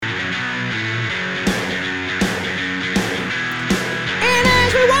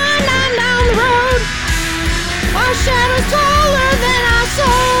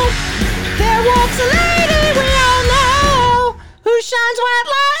walks a lady we all know, who shines white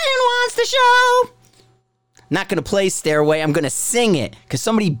light and wants to show. Not going to play Stairway, I'm going to sing it, because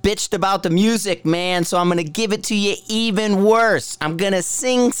somebody bitched about the music, man, so I'm going to give it to you even worse. I'm going to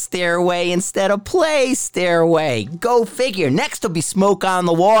sing Stairway instead of play Stairway. Go figure. Next will be Smoke on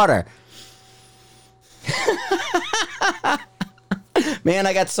the Water. Man,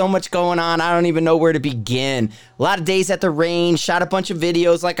 I got so much going on, I don't even know where to begin. A lot of days at the range, shot a bunch of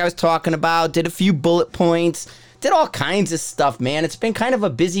videos like I was talking about, did a few bullet points, did all kinds of stuff, man. It's been kind of a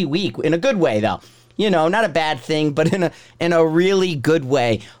busy week, in a good way, though. You know, not a bad thing, but in a really good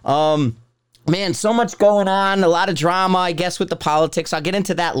way. Man, so much going on, a lot of drama, I guess, with the politics. I'll get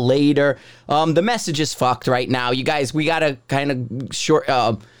into that later. The message is fucked right now. You guys, we got to kind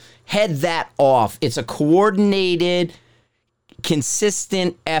of head that off. It's a coordinated,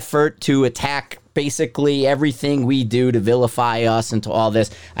 consistent effort to attack basically everything we do to vilify us into all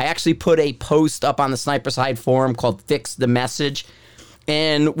this. I actually put a post up on the Sniper Side forum called Fix the Message.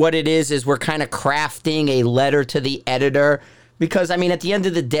 And what it is we're kind of crafting a letter to the editor because, I mean, at the end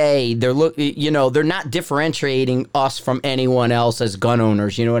of the day, they're not differentiating us from anyone else as gun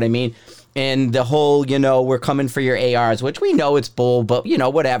owners. You know what I mean? And the whole, we're coming for your ARs, which we know it's bull, but,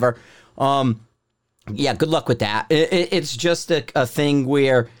 whatever. Yeah, good luck with that. It's just a thing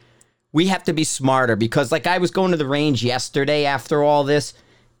where we have to be smarter because, like, I was going to the range yesterday after all this.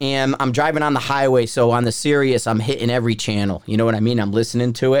 And I'm driving on the highway, so on the Sirius, I'm hitting every channel. You know what I mean? I'm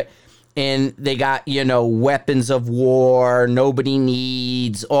listening to it. And they got, weapons of war, nobody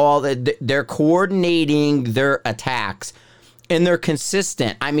needs, they're coordinating their attacks. And they're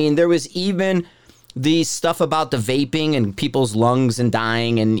consistent. I mean, there was even the stuff about the vaping and people's lungs and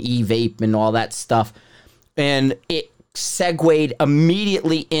dying and e-vape and all that stuff. And it segued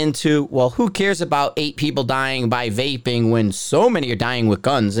immediately into, well, who cares about 8 people dying by vaping when so many are dying with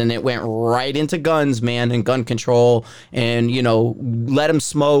guns? And it went right into guns, man, and gun control and, let them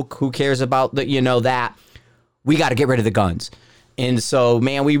smoke. Who cares about that? We got to get rid of the guns. And so,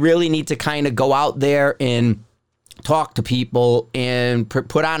 man, we really need to kind of go out there and talk to people and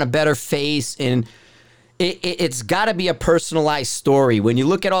put on a better face. And it's got to be a personalized story. When you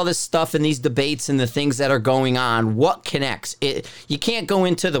look at all this stuff and these debates and the things that are going on, what connects? You can't go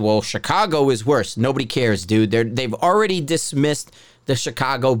into Chicago is worse. Nobody cares, dude. They've already dismissed the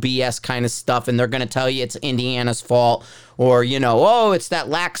Chicago BS kind of stuff, and they're going to tell you it's Indiana's fault or, it's that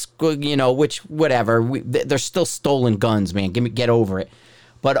lax, which, whatever. They're still stolen guns, man. Get over it.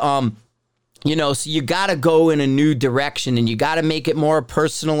 But, so you got to go in a new direction and you got to make it more a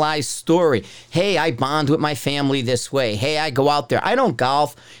personalized story. Hey, I bond with my family this way. Hey, I go out there. I don't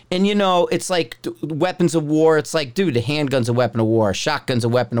golf. And, it's like weapons of war. It's like, dude, a handgun's a weapon of war. A shotgun's a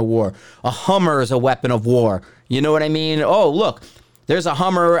weapon of war. A Hummer is a weapon of war. You know what I mean? Oh, look, there's a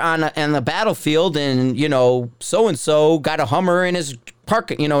Hummer on the battlefield and, so-and-so got a Hummer in his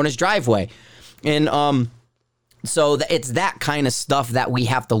in his driveway. And, so it's that kind of stuff that we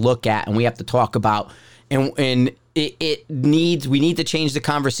have to look at and we have to talk about. And we need to change the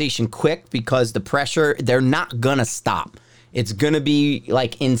conversation quick because the pressure, they're not going to stop. It's going to be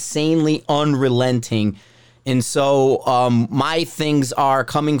like insanely unrelenting. And so my things are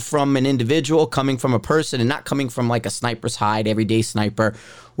coming from an individual, coming from a person, and not coming from like a sniper's hide, everyday sniper,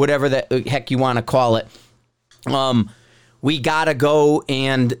 whatever the heck you want to call it. We got to go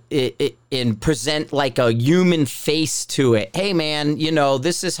and present like a human face to it. Hey, man,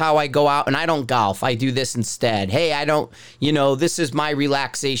 this is how I go out and I don't golf. I do this instead. Hey, I don't, this is my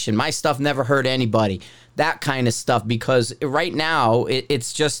relaxation. My stuff never hurt anybody. That kind of stuff, because right now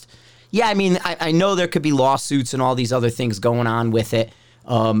it's just, yeah, I mean, I know there could be lawsuits and all these other things going on with it.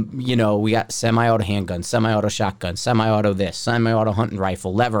 We got semi-auto handguns, semi-auto shotgun, semi-auto this, semi-auto hunting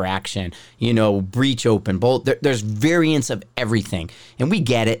rifle, lever action, breech open, bolt. There's variants of everything. And we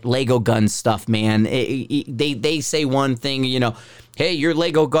get it. Lego gun stuff, man. They say one thing, hey, your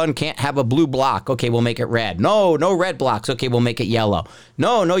Lego gun can't have a blue block. Okay, we'll make it red. No red blocks. Okay, we'll make it yellow.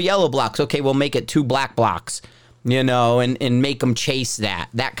 No yellow blocks. Okay, we'll make it 2 black blocks. And make them chase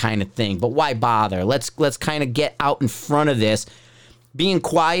that kind of thing. But why bother? Let's kind of get out in front of this. Being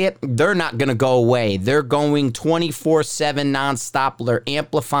quiet, they're not going to go away. They're going 24/7 nonstop. They're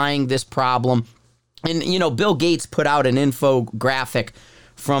amplifying this problem. And, Bill Gates put out an infographic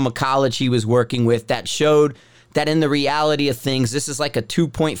from a college he was working with that showed that in the reality of things, this is like a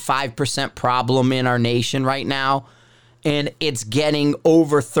 2.5% problem in our nation right now. And it's getting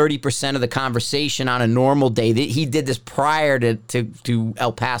over 30% of the conversation on a normal day. He did this prior to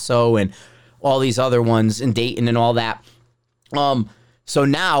El Paso and all these other ones and Dayton and all that. So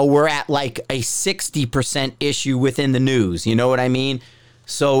now we're at like a 60% issue within the news. You know what I mean?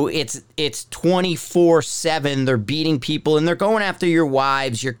 So it's 24/7. They're beating people and they're going after your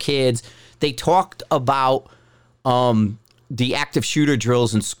wives, your kids. They talked about the active shooter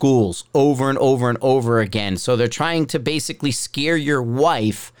drills in schools over and over and over again. So they're trying to basically scare your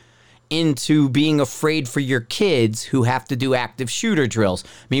wife into being afraid for your kids who have to do active shooter drills.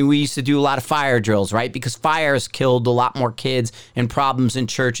 I mean, we used to do a lot of fire drills, right? Because fires killed a lot more kids and problems in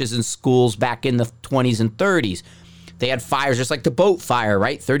churches and schools back in the 20s and 30s. They had fires just like the boat fire,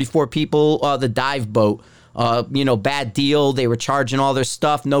 right? 34 people, the dive boat. Bad deal. They were charging all their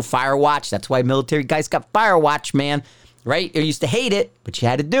stuff. No fire watch. That's why military guys got fire watch, man. Right? They used to hate it, but you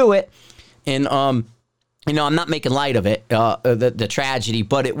had to do it. And, I'm not making light of it, the tragedy,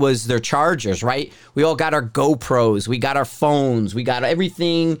 but it was their chargers, right? We all got our GoPros. We got our phones. We got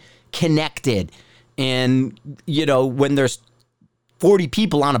everything connected. And, when there's 40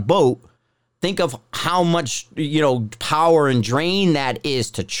 people on a boat, think of how much, power and drain that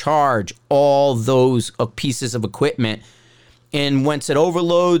is to charge all those pieces of equipment. And once it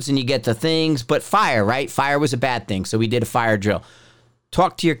overloads and you get the things, but fire, right? Fire was a bad thing. So we did a fire drill.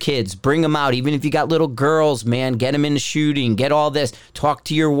 Talk to your kids, bring them out. Even if you got little girls, man, get them into shooting, get all this. Talk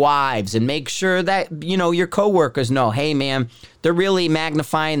to your wives and make sure that, your coworkers know, hey, man, they're really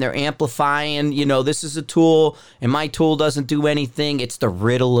magnifying, they're amplifying. This is a tool and my tool doesn't do anything. It's the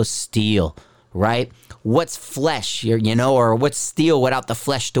riddle of steel, right? What's flesh, or what's steel without the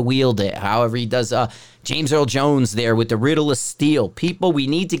flesh to wield it? However he does James Earl Jones there with the riddle of steel. People, we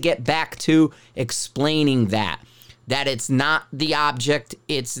need to get back to explaining that it's not the object,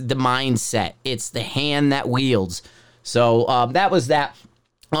 it's the mindset. It's the hand that wields. So that was that.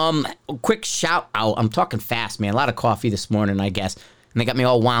 Quick shout out. I'm talking fast, man. A lot of coffee this morning, I guess. And they got me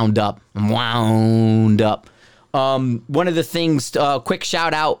all wound up. I'm wound up. One of the things, quick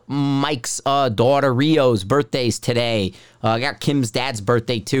shout out, Mike's daughter Rio's birthday's today. I got Kim's dad's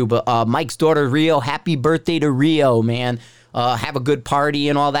birthday too, but Mike's daughter Rio, happy birthday to Rio, man. Have a good party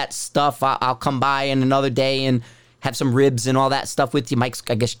and all that stuff. I'll come by in another day and have some ribs and all that stuff with you. Mike's,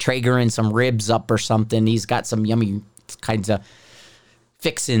 I guess, Traegering some ribs up or something. He's got some yummy kinds of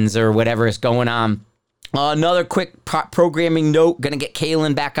fixins or whatever is going on. Another quick programming note, going to get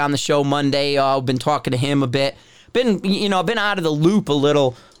Kalen back on the show Monday. I've been talking to him a bit. I've been out of the loop a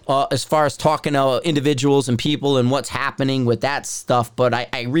little as far as talking to individuals and people and what's happening with that stuff. But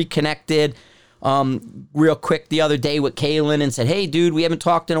I reconnected real quick the other day with Kalen and said, hey, dude, we haven't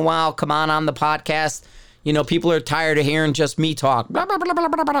talked in a while. Come on the podcast. People are tired of hearing just me talk. Blah, blah, blah, blah,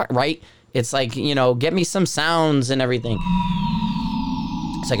 blah, blah, right? It's like, get me some sounds and everything.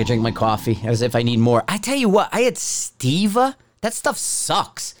 So I could drink my coffee as if I need more. I tell you what, I had Steva. That stuff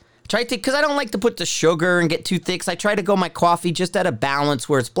sucks. Because I don't like to put the sugar and get too thick. So I try to go my coffee just at a balance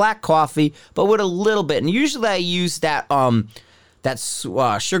where it's black coffee, but with a little bit. And usually I use that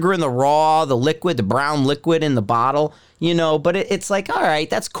sugar in the raw, the liquid, the brown liquid in the bottle, but it's like, all right,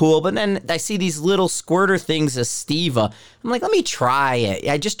 that's cool. But then I see these little squirter things of Steva. I'm like, let me try it.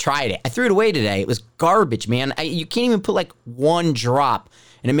 I just tried it. I threw it away today. It was garbage, man. You can't even put like one drop.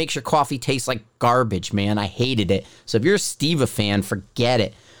 And it makes your coffee taste like garbage, man. I hated it. So if you're a Steva fan, forget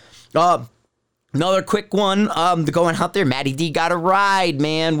it. Another quick one, going out there, Matty D got a ride,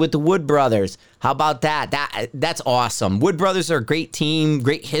 man, with the Wood Brothers. How about that? That's awesome. Wood Brothers are a great team,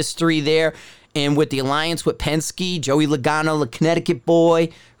 great history there. And with the alliance with Penske, Joey Logano, the Connecticut boy,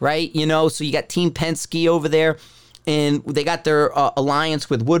 right? So you got Team Penske over there. And they got their alliance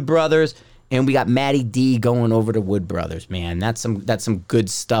with Wood Brothers. And we got Matty D going over to Wood Brothers, man. That's some good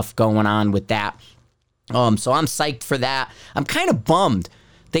stuff going on with that. So I'm psyched for that. I'm kind of bummed.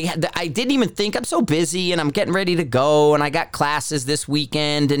 I didn't even think. I'm so busy, and I'm getting ready to go, and I got classes this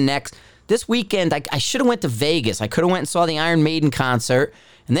weekend and next. This weekend, I should have went to Vegas. I could have went and saw the Iron Maiden concert,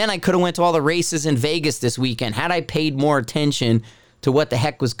 and then I could have went to all the races in Vegas this weekend. Had I paid more attention to what the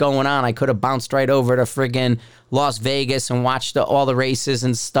heck was going on, I could have bounced right over to friggin' Las Vegas and watched all the races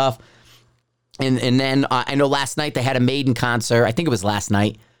and stuff. And then I know last night they had a Maiden concert. I think it was last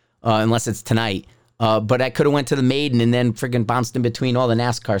night, unless it's tonight. But I could have went to the Maiden and then friggin' bounced in between all the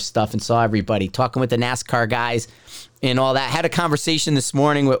NASCAR stuff and saw everybody. Talking with the NASCAR guys and all that. Had a conversation this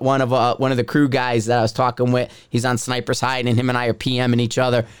morning with one of the crew guys that I was talking with. He's on Sniper's Hide, and him and I are PMing each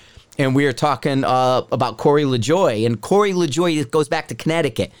other. And we were talking about Corey LaJoy. And Corey LaJoy goes back to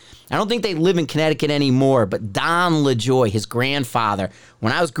Connecticut. I don't think they live in Connecticut anymore, but Don LaJoy, his grandfather,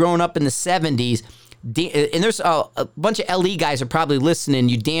 when I was growing up in the 70s, and there's a bunch of LE guys are probably listening,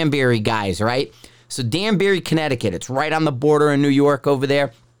 you Danbury guys, right? So Danbury, Connecticut, it's right on the border in New York over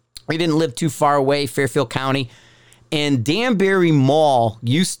there. We didn't live too far away, Fairfield County. And Danbury Mall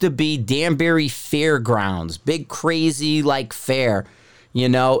used to be Danbury Fairgrounds, big crazy like fair.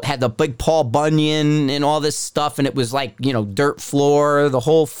 had the big Paul Bunyan and all this stuff, and it was like, dirt floor, the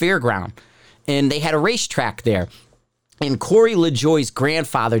whole fairground. And they had a racetrack there. And Corey LaJoy's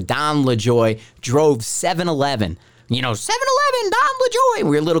grandfather, Don LaJoy, drove 7-Eleven. 7-Eleven, Don LaJoy.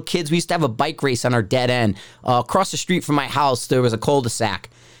 We were little kids. We used to have a bike race on our dead end. Across the street from my house, there was a cul-de-sac.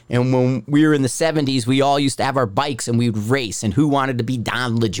 And when we were in the 70s, we all used to have our bikes and we would race. And who wanted to be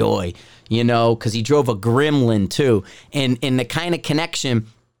Don LaJoy? Because he drove a Gremlin too. And the kind of connection.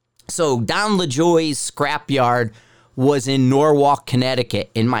 So Don LaJoy's scrapyard was in Norwalk, Connecticut.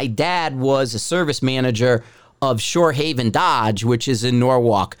 And my dad was a service manager of Shorehaven Dodge, which is in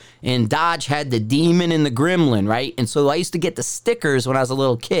Norwalk. And Dodge had the Demon and the Gremlin, right? And so I used to get the stickers when I was a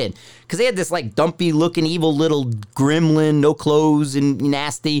little kid because they had this like dumpy looking evil little Gremlin, no clothes and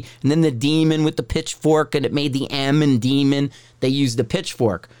nasty. And then the Demon with the pitchfork, and it made the M in Demon. They used the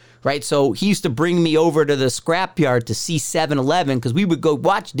pitchfork, right? So he used to bring me over to the scrapyard to see 7-Eleven because we would go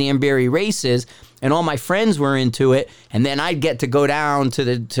watch Danbury races, and all my friends were into it. And then I'd get to go down to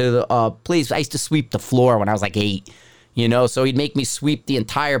the place. I used to sweep the floor when I was like 8, So he'd make me sweep the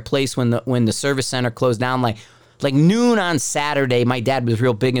entire place when the service center closed down, like noon on Saturday. My dad was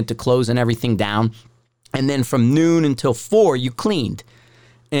real big into closing everything down, and then from noon until 4, you cleaned.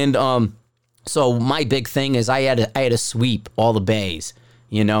 And so my big thing is I had to sweep all the bays.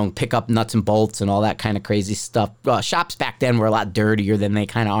 And pick up nuts and bolts and all that kind of crazy stuff. Shops back then were a lot dirtier than they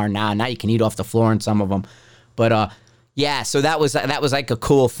kind of are now. Now you can eat off the floor in some of them. But, so that was like a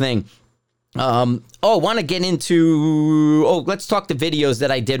cool thing. Want to get into... let's talk the videos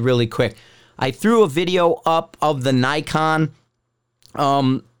that I did really quick. I threw a video up of the Nikon...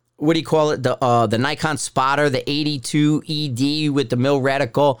 what do you call it? The Nikon spotter, the 82 ED with the mill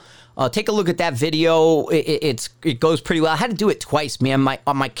reticle. Take a look at that video. It goes pretty well. I had to do it twice, man.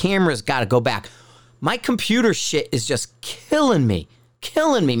 My camera's got to go back. My computer shit is just killing me,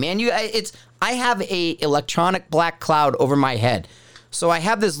 man. I have a electronic black cloud over my head. So I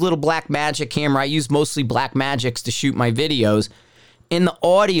have this little Blackmagic camera. I use mostly Blackmagics to shoot my videos, and the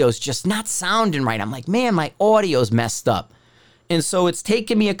audio's just not sounding right. I'm like, man, my audio's messed up. And so it's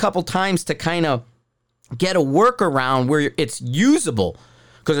taken me a couple times to kind of get a workaround where it's usable.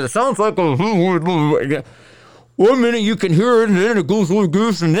 Because it sounds like a... 1 minute you can hear it, and then it goes like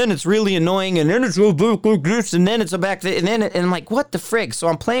this, and then it's really annoying, and then it's like this, and then it's back to... And I'm like, what the frig? So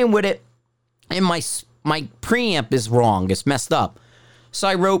I'm playing with it, and my preamp is wrong. It's messed up. So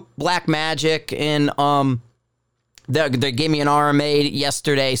I wrote Blackmagic, and they gave me an RMA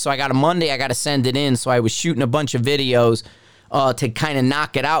yesterday, so I got a Monday, I got to send it in. So I was shooting a bunch of videos to kind of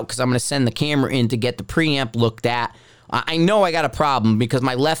knock it out, because I'm going to send the camera in to get the preamp looked at. I know I got a problem because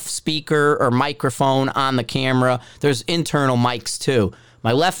my left speaker or microphone on the camera, there's internal mics too.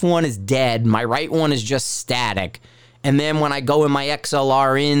 My left one is dead. My right one is just static. And then when I go in my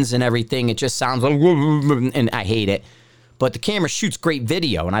XLR ins and everything, it just sounds like, and I hate it. But the camera shoots great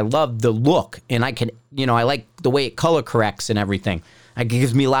video, and I love the look. And I can, I like the way it color corrects and everything. It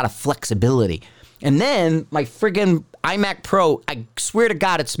gives me a lot of flexibility. And then my friggin' iMac Pro, I swear to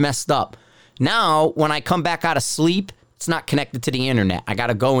God, it's messed up. Now, when I come back out of sleep, it's not connected to the internet. I got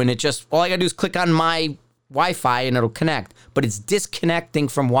to go in. All I got to do is click on my Wi-Fi and it'll connect. But it's disconnecting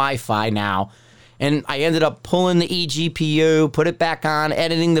from Wi-Fi now. And I ended up pulling the eGPU, put it back on,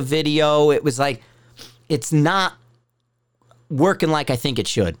 editing the video. It was like, it's not working like I think it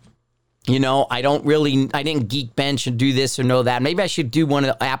should. I didn't Geekbench and do this or know that. Maybe I should do one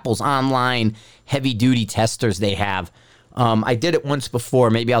of Apple's online heavy-duty testers they have. I did it once before.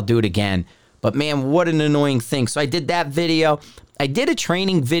 Maybe I'll do it again. But man, what an annoying thing. So I did that video. I did a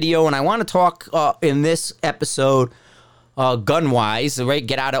training video, and I want to talk in this episode gun-wise, right?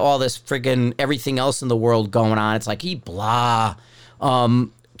 Get out of all this friggin' everything else in the world going on. It's like, blah.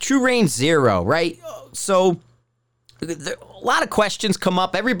 True Range Zero, right? So a lot of questions come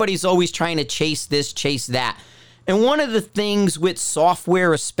up. Everybody's always trying to chase this, chase that. And one of the things with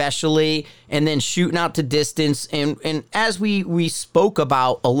software especially, and then shooting out to distance, and as we spoke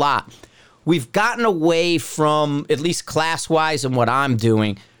about a lot, we've gotten away from, at least class-wise and what I'm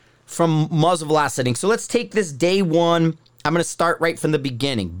doing, from muzzle velocity. So let's take this day one. I'm going to start right from the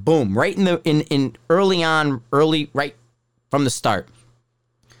beginning. Boom, right right from the start.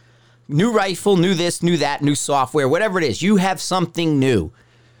 New rifle, new this, new that, new software, whatever it is. You have something new.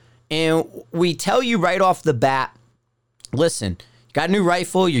 And we tell you right off the bat, listen, you got a new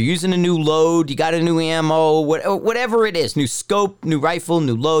rifle, you're using a new load, you got a new ammo, whatever it is, new scope, new rifle,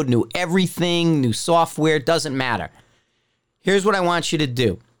 new load, new everything, new software, doesn't matter. Here's what I want you to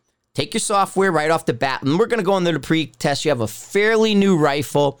do. Take your software right off the bat, and we're going to go into the pre-test. You have a fairly new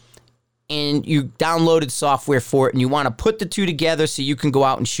rifle, and you downloaded software for it, and you want to put the two together so you can go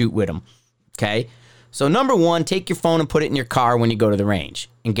out and shoot with them, okay? So number one, take your phone and put it in your car when you go to the range,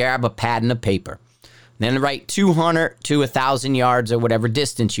 and grab a pad and a paper. Then write 200 to 1,000 yards or whatever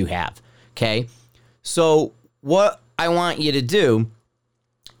distance you have, okay? So what I want you to do,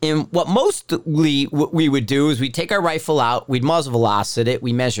 and what mostly what we would do is we take our rifle out, we'd muzzle velocity it,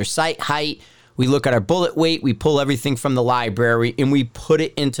 we measure sight height, we look at our bullet weight, we pull everything from the library, and we put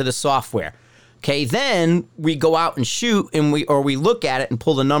it into the software. Okay, then we go out and shoot, and we look at it and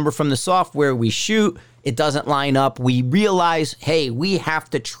pull the number from the software, we shoot, it doesn't line up, we realize, hey, we have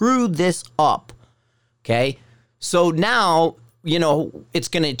to true this up. Okay, so now, you know, it's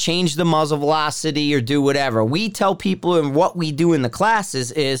going to change the muzzle velocity or do whatever. We tell people, and what we do in the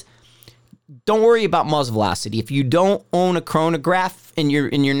classes is, don't worry about muzzle velocity. If you don't own a chronograph and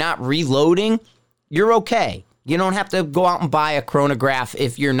you're not reloading, you're okay. You don't have to go out and buy a chronograph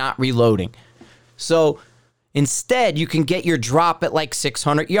if you're not reloading. So instead, you can get your drop at like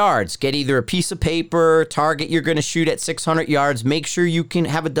 600 yards. Get either a piece of paper, target you're going to shoot at 600 yards. Make sure you can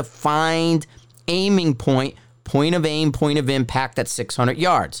have a defined aiming point of aim, point of impact at 600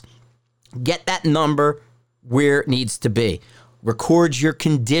 yards. Get that number where it needs to be. Record your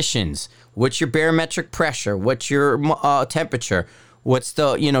conditions. What's your barometric pressure? What's your temperature? What's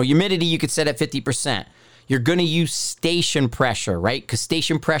the, humidity you could set at 50%. You're going to use station pressure, right? Because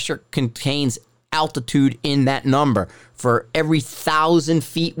station pressure contains altitude in that number. For every 1,000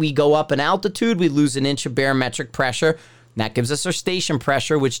 feet we go up in altitude, we lose an inch of barometric pressure. That gives us our station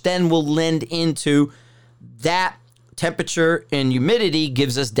pressure, which then will lend into that temperature and humidity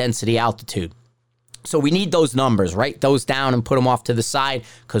gives us density altitude. So we need those numbers, write those down and put them off to the side,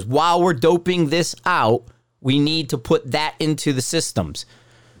 because while we're doping this out, we need to put that into the systems.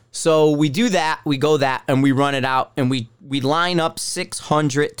 So we do that, we go that, and we run it out, and we line up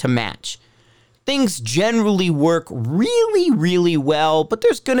 600 to match. Things generally work really, really well, but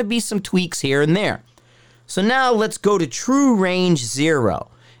there's going to be some tweaks here and there. So now let's go to True Range 0.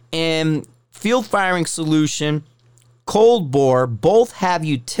 And Field Firing Solution, Cold Bore, both have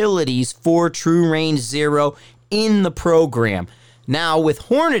utilities for True Range 0 in the program. Now with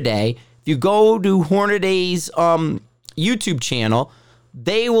Hornaday, if you go to Hornaday's YouTube channel,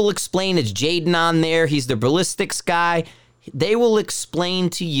 they will explain, it's Jaden on there, he's the ballistics guy. They will explain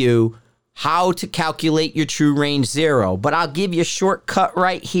to you how to calculate your True Range 0. But I'll give you a shortcut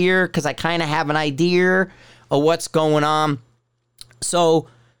right here because I kind of have an idea of what's going on. So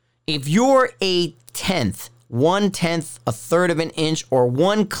if you're a tenth, 1/10, a third of an inch, or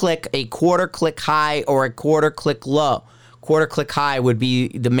one click, a quarter click high or a quarter click low, quarter click high would be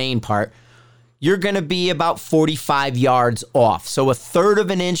the main part, you're going to be about 45 yards off. So a third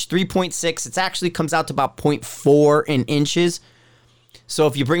of an inch, 3.6, it actually comes out to about 0.4 in inches. So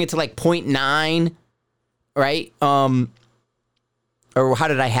if you bring it to like 0.9, right? Or how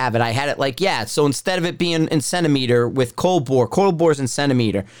did I have it? I had it like, so instead of it being in centimeter with cold bore's in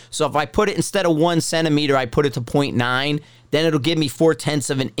centimeter. So if I put it, instead of 1 centimeter, I put it to 0.9, then it'll give me 4/10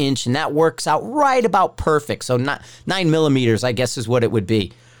 of an inch, and that works out right about perfect. So not 9 millimeters, I guess, is what it would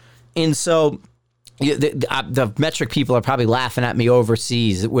be. And so the metric people are probably laughing at me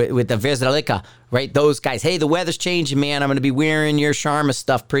overseas with the Verzalika, right? Those guys, hey, the weather's changing, man. I'm going to be wearing your Sharma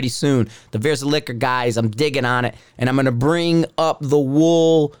stuff pretty soon. The Verzalika guys, I'm digging on it. And I'm going to bring up the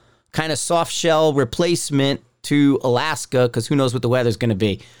wool kind of soft shell replacement to Alaska because who knows what the weather's going to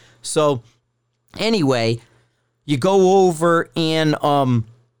be. So anyway, you go over and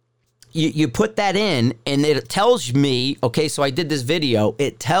you put that in, and it tells me, okay, so I did this video,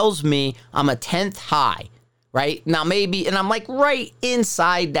 it tells me I'm a 10th high, right? Now maybe, and I'm like right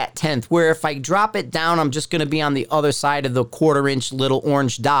inside that 10th, where if I drop it down, I'm just going to be on the other side of the 1/4 inch little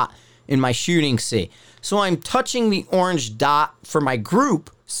orange dot in my shooting C. So I'm touching the orange dot for my group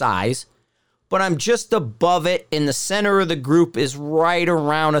size, but I'm just above it, and the center of the group is right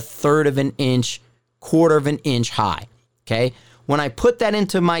around a third of an inch, 1/4 of an inch high, okay? When I put that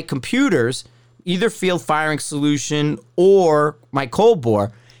into my computers, either Field Firing Solution or my Cold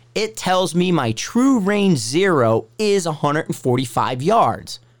Bore, it tells me my True Range 0 is 145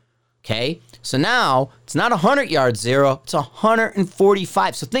 yards. Okay? So now, it's not 100 yards 0, it's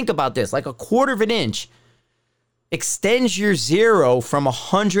 145. So think about this, like a 1/4 of an inch extends your 0 from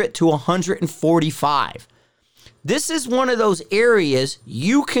 100 to 145. This is one of those areas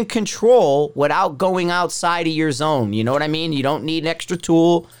you can control without going outside of your zone. You know what I mean? You don't need an extra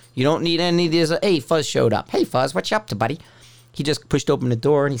tool. You don't need any of this. Hey, Fuzz showed up. Hey, Fuzz, what you up to, buddy? He just pushed open the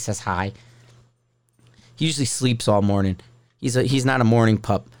door and he says hi. He usually sleeps all morning. He's not a morning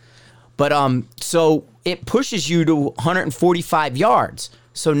pup. But so it pushes you to 145 yards,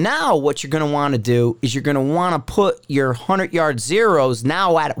 So now what you're going to want to do is you're going to want to put your 100-yard zeros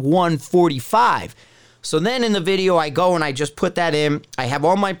now at 145. So then in the video, I go and I just put that in. I have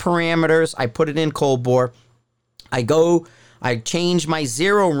all my parameters. I put it in cold bore. I change my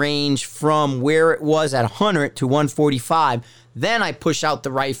zero range from where it was at 100 to 145. Then I push out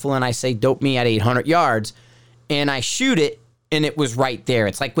the rifle and I say, dope me at 800 yards. And I shoot it, and it was right there.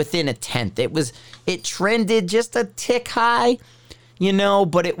 It's like within a tenth. It trended just a tick high,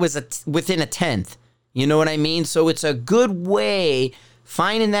 but it was within a tenth. You know what I mean? So it's a good way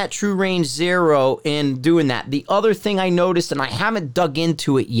finding that true range zero and doing that. The other thing I noticed, and I haven't dug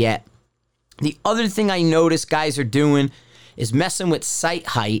into it yet, the other thing I noticed guys are doing is messing with sight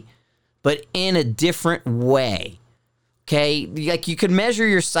height, but in a different way. Okay, like you could measure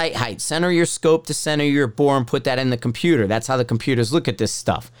your sight height, center your scope to center your bore and put that in the computer. That's how the computers look at this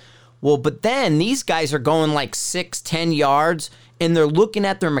stuff. Well, but then these guys are going like 6-10 yards and they're looking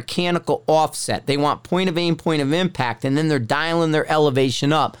at their mechanical offset. They want point of aim, point of impact, and then they're dialing their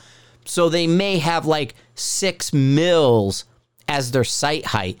elevation up. So they may have like 6 mils as their sight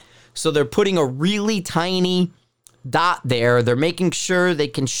height. So they're putting a really tiny dot there. They're making sure they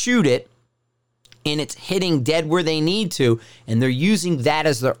can shoot it and it's hitting dead where they need to, and they're using that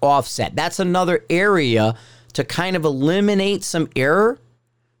as their offset. That's another area to kind of eliminate some error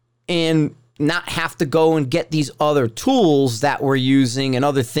and not have to go and get these other tools that we're using and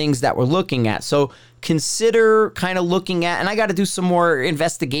other things that we're looking at. So consider kind of looking at, and I got to do some more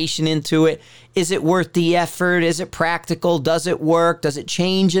investigation into it. Is it worth the effort? Is it practical? Does it work? Does it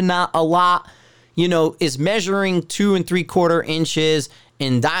change a lot? Is measuring 2 3/4 inches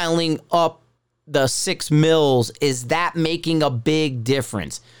and dialing up the 6 mils, is that making a big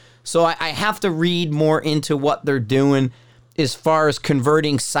difference? So I have to read more into what they're doing as far as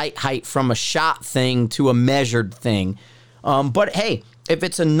converting sight height from a shot thing to a measured thing. But hey, if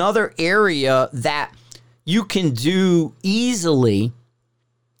it's another area that you can do easily,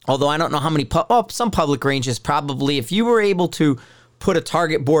 although I don't know how many, some public ranges probably, if you were able to put a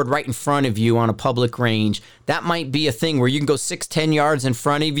target board right in front of you on a public range, that might be a thing where you can go 6-10 yards in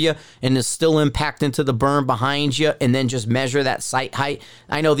front of you and there's still impact into the berm behind you and then just measure that sight height.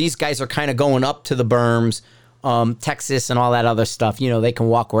 I know these guys are kind of going up to the berms, Texas and all that other stuff. They can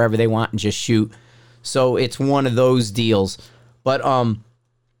walk wherever they want and just shoot. So it's one of those deals. But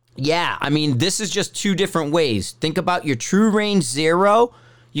yeah, I mean, this is just 2 different ways. Think about your true range zero.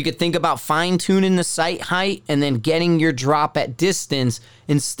 You could think about fine-tuning the sight height and then getting your drop at distance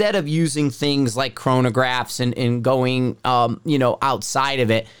instead of using things like chronographs and going, outside of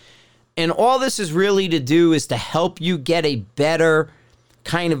it. And all this is really to do is to help you get a better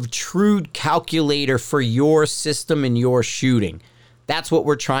kind of true calculator for your system and your shooting. That's what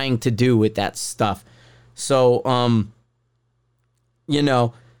we're trying to do with that stuff. So,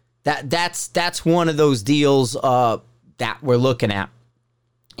 that's one of those deals that we're looking at.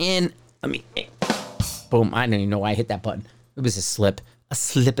 And, boom, I don't even know why I hit that button. It was a slip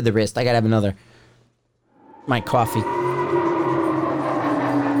of the wrist. I gotta have my coffee.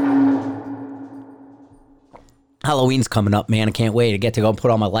 Halloween's coming up, man. I can't wait. I get to go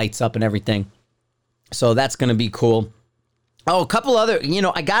put all my lights up and everything. So that's gonna be cool. Oh, a couple other,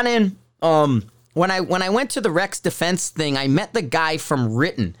 I got in, when I went to the Rex Defense thing, I met the guy from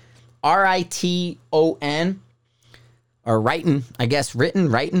Riton, R-I-T-O-N. Or Wrighton, I guess,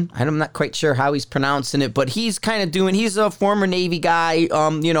 Wrighton. I'm not quite sure how he's pronouncing it, but he's kind of he's a former Navy guy,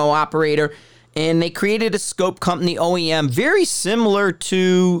 operator, and they created a scope company, OEM, very similar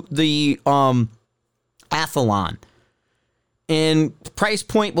to the Athlon. And price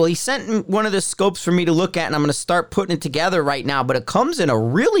point, well, he sent one of the scopes for me to look at, and I'm going to start putting it together right now, but it comes in a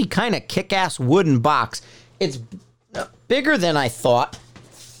really kind of kick-ass wooden box. It's bigger than I thought.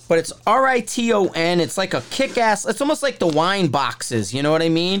 But it's R-I-T-O-N. It's like a kick-ass, it's almost like the wine boxes, you know what I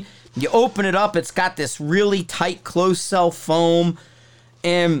mean? You open it up, it's got this really tight closed cell foam,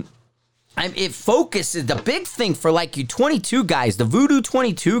 and it focuses. The big thing for like you 22 guys, the Voodoo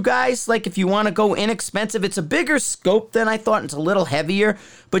 22 guys, like if you want to go inexpensive, it's a bigger scope than I thought. It's a little heavier,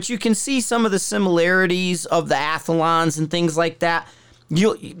 but you can see some of the similarities of the Athlons and things like that.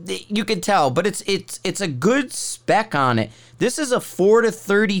 You can tell, but it's a good spec on it. This is a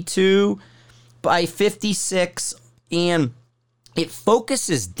 4-32 by 56, and it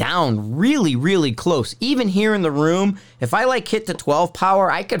focuses down really, really close. Even here in the room, if I hit the 12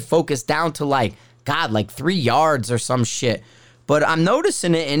 power, I could focus down to 3 yards or some shit. But I'm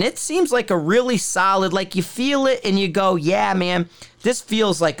noticing it, and it seems like a really solid, you feel it and you go, yeah, man, this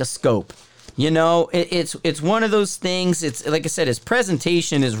feels like a scope. It's one of those things. It's like I said, his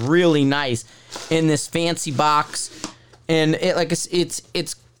presentation is really nice in this fancy box. And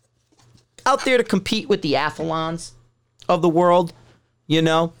it's out there to compete with the Athlons of the world, you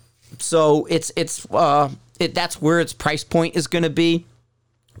know. So that's where its price point is going to be.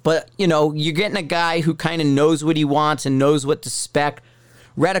 But, you know, you're getting a guy who kind of knows what he wants and knows what to spec.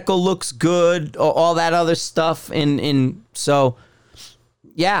 Reticle looks good, all that other stuff. And so,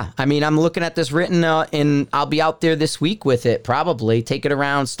 yeah, I mean, I'm looking at this written, and I'll be out there this week with it, probably. Take it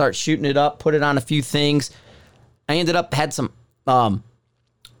around, start shooting it up, put it on a few things. I had some, what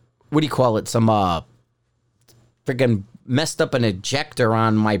do you call it? Some freaking messed up an ejector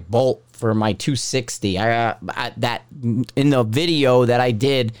on my bolt for my 260. That in the video that I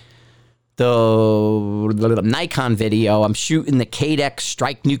did, the Nikon video, I'm shooting the KDEX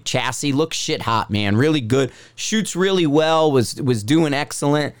Strike Nuke chassis. Looks shit hot, man. Really good. Shoots really well. Was doing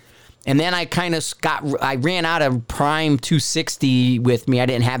excellent. And then I ran out of prime 260 with me. I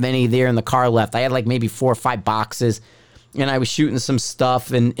didn't have any there in the car left. I had like maybe 4 or 5 boxes, and I was shooting some stuff.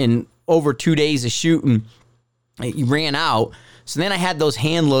 And over 2 days of shooting, it ran out. So then I had those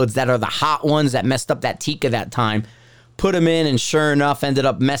hand loads that are the hot ones that messed up that Tika that time. Put them in, and sure enough, ended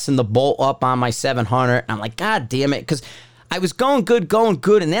up messing the bolt up on my 700. And I'm like, God damn it, because I was going good,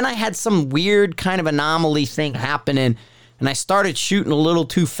 and then I had some weird kind of anomaly thing happening, and I started shooting a little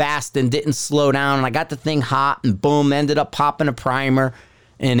too fast and didn't slow down, and I got the thing hot, and boom, ended up popping a primer,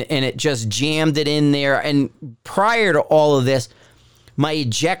 and it just jammed it in there. And prior to all of this, my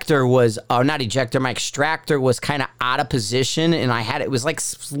ejector was, my extractor was kind of out of position, and it was like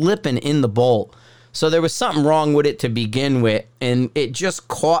slipping in the bolt. So there was something wrong with it to begin with, and it just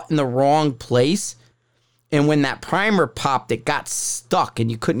caught in the wrong place. And when that primer popped, it got stuck, and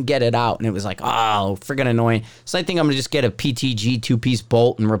you couldn't get it out. And it was like, oh, friggin' annoying. So I think I'm going to just get a PTG 2-piece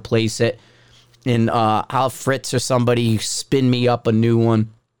bolt and replace it. And I'll have Fritz or somebody spin me up a new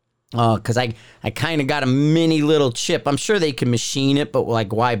one. Because I kind of got a mini little chip. I'm sure they can machine it, but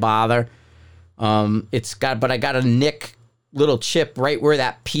like, why bother? But I got a nick little chip right where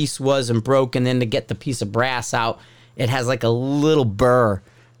that piece was and broke, and then to get the piece of brass out, it has like a little burr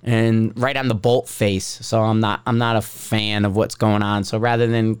and right on the bolt face. So I'm not a fan of what's going on. So rather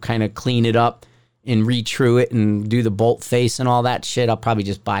than kind of clean it up and re-true it and do the bolt face and all that shit, I'll probably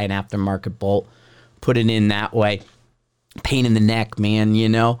just buy an aftermarket bolt, put it in that way. Pain in the neck, man, you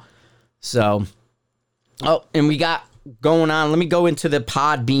know. So, and we got going on. Let me go into the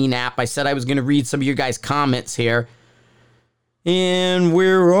PodBean app. I said I was going to read some of your guys' comments here. And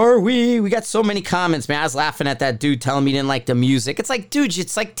where are we? We got so many comments, man. I was laughing at that dude telling me he didn't like the music. It's like, dude,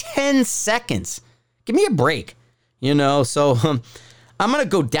 it's like 10 seconds. Give me a break, you know? So I'm going to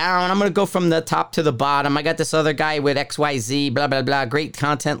go down. I'm going to go from the top to the bottom. I got this other guy with XYZ, blah, blah, blah. Great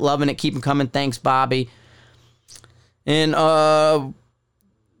content. Loving it. Keep them coming. Thanks, Bobby. And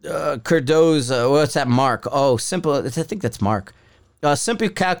Cardoza, what's that, Mark? Oh, simple. I think that's Mark. Simple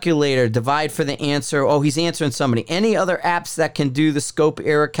calculator, divide for the answer. Oh, he's answering somebody. Any other apps that can do the scope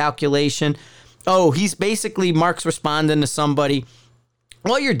error calculation? Oh, he's basically, Mark's responding to somebody.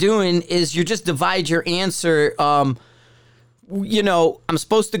 All you're doing is you just divide your answer. You know, I'm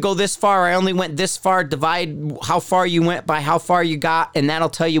supposed to go this far. I only went this far. Divide how far you went by how far you got, and that'll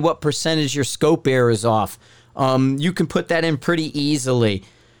tell you what percentage your scope error is off. You can put that in pretty easily.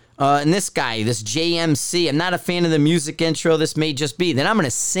 And this guy, this JMC, I'm not a fan of the music intro. This may just be. Then I'm going to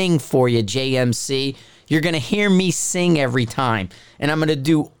sing for you, JMC. You're going to hear me sing every time. And I'm going to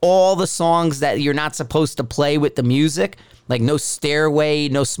do all the songs that you're not supposed to play with the music. Like No Stairway,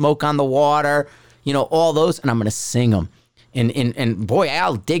 No Smoke on the Water, you know, all those. And I'm going to sing them. And boy,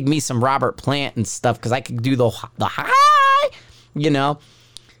 I'll dig me some Robert Plant and stuff because I could do the high, you know,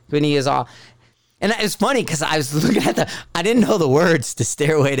 when he is all. And it's funny because I was looking at I didn't know the words to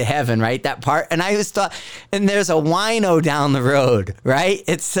Stairway to Heaven, right? That part. And I was thought, and there's a wino down the road, right?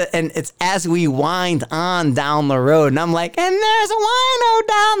 It's as we wind on down the road. And I'm like, and there's a wino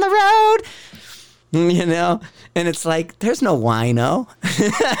down the road, you know? And it's like, there's no wino.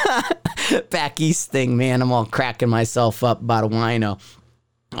 Back east thing, man. I'm all cracking myself up about a wino.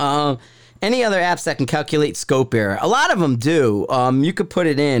 Any other apps that can calculate scope error? A lot of them do. You could put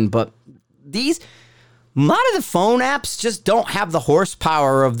it in, but a lot of the phone apps just don't have the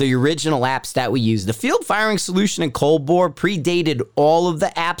horsepower of the original apps that we use. The field firing solution and cold bore predated all of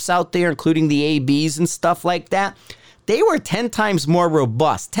the apps out there, including the ABs and stuff like that. They were 10 times more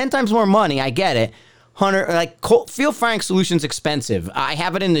robust, 10 times more money. I get it. Field firing solution's expensive. I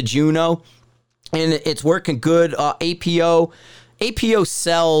have it in the Juno, and it's working good. APO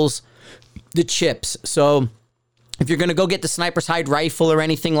sells the chips. So if you're going to go get the sniper's hide rifle or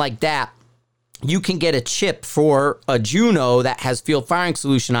anything like that, you can get a chip for a Juno that has field firing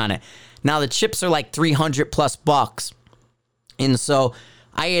solution on it. Now the chips are like $300 plus. And so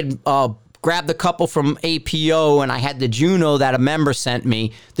I had grabbed a couple from APO, and I had the Juno that a member sent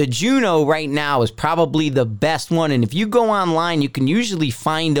me. The Juno right now is probably the best one. And if you go online, you can usually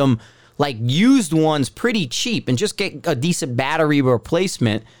find them like used ones pretty cheap and just get a decent battery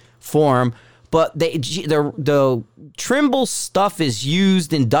replacement for them. But the Trimble stuff is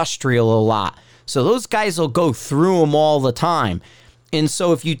used industrial a lot. So those guys will go through them all the time. And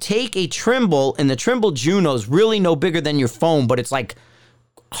so if you take a Trimble, and the Trimble Juno is really no bigger than your phone, but it's like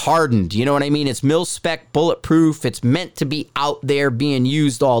hardened, you know what I mean? It's mil-spec, bulletproof. It's meant to be out there being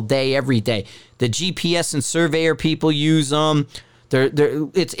used all day, every day. The GPS and surveyor people use them.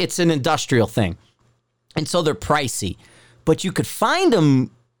 It's an industrial thing. And so they're pricey. But you could find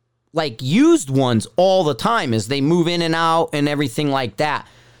them like used ones all the time as they move in and out and everything like that.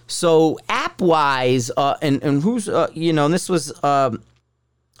 So app-wise, and who's, and this was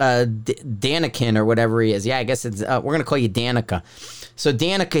Danikin or whatever he is. Yeah, I guess it's, we're going to call you Danica. So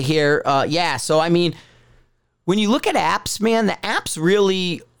Danica here, so I mean, when you look at apps, man, the apps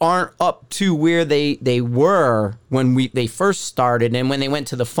really aren't up to where they were when they first started and when they went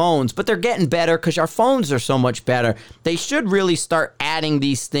to the phones, but they're getting better because our phones are so much better. They should really start adding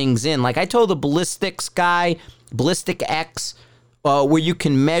these things in. Like I told the Ballistics guy, Ballistic X, where you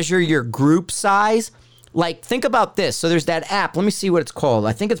can measure your group size. Like, think about this. So there's that app. Let me see what it's called.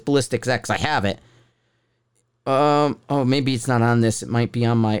 I think it's Ballistics X. I have it. Maybe it's not on this. It might be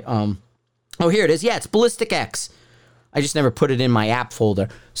on my, here it is. Yeah, it's Ballistic X. I just never put it in my app folder.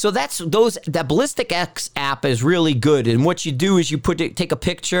 So that Ballistic X app is really good. And what you do is you take a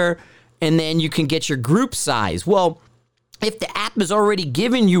picture and then you can get your group size. Well, if the app is already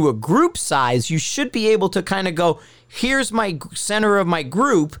giving you a group size, you should be able to kind of go, here's my center of my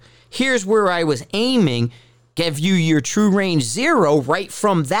group. Here's where I was aiming. Give you your true range 0 right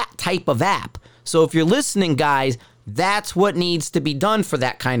from that type of app. So if you're listening, guys, that's what needs to be done for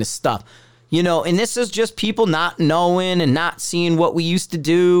that kind of stuff. And this is just people not knowing and not seeing what we used to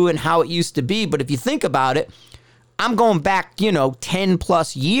do and how it used to be. But if you think about it, I'm going back, 10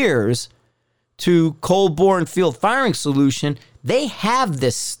 plus years to Cold Bore and Field Firing Solution. They have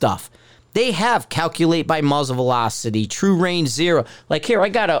this stuff. They have calculate by muzzle velocity, true range 0. Like here, I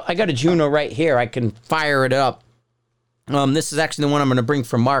got a Juno right here. I can fire it up. This is actually the one I'm going to bring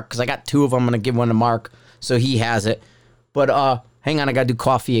for Mark because I got 2 of them. I'm going to give one to Mark so he has it. But hang on, I got to do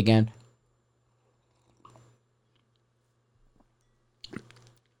coffee again.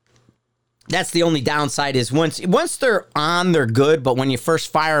 That's the only downside is once they're on, they're good. But when you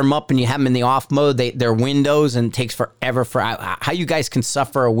first fire them up and you have them in the off mode, they're Windows and it takes forever how you guys can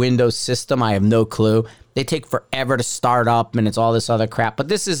suffer a Windows system. I have no clue. They take forever to start up and it's all this other crap. But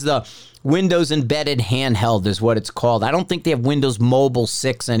this is the Windows embedded handheld is what it's called. I don't think they have Windows Mobile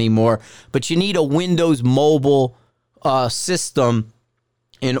 6 anymore, but you need a Windows Mobile system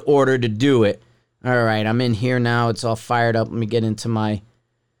in order to do it. All right, I'm in here now. It's all fired up. Let me get into my...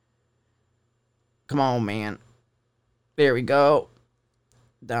 Come on, man. There we go.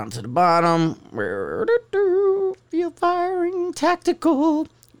 Down to the bottom. Field Firing Tactical.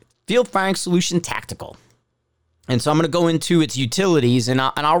 Field Firing Solution Tactical. And so I'm going to go into its utilities, and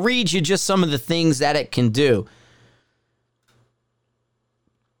I'll read you just some of the things that it can do.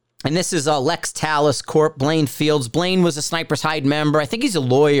 And this is Lex Tallis Corp, Blaine Fields. Blaine was a Sniper's Hide member. I think he's a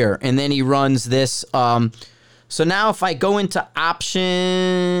lawyer, and then he runs this. So now if I go into options,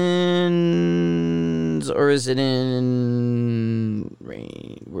 or is it in,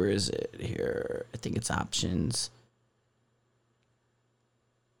 where is it here? I think it's options.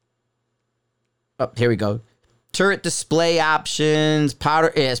 Oh, here we go. Turret display options,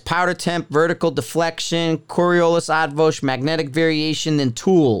 powder temp, vertical deflection, Coriolis Advosh, magnetic variation, then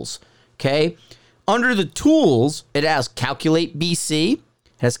tools. Okay. Under the tools, it has calculate BC.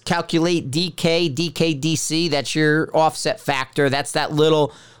 Has calculate DK, DC. That's your offset factor. That's that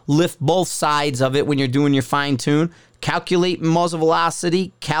little lift both sides of it when you're doing your fine tune. Calculate muzzle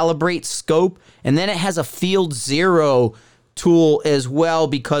velocity, calibrate scope, and then it has a field 0 tool as well,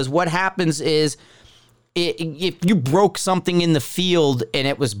 because what happens is if you broke something in the field and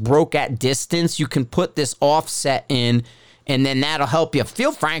it was broke at distance, you can put this offset in, and then that'll help you.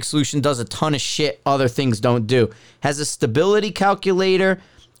 Field Firing Solution does a ton of shit other things don't do. Has a stability calculator.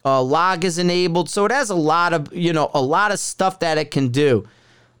 Log is enabled, so it has a lot of stuff that it can do.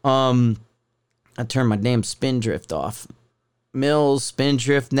 I turned my damn spin drift off. Mills, spin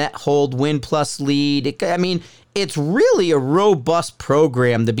drift, net hold, wind plus lead. It's really a robust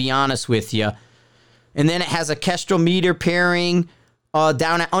program, to be honest with you. And then it has a Kestrel meter pairing.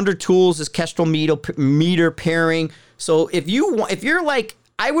 Down at under tools is Kestrel meter pairing. So if you're like,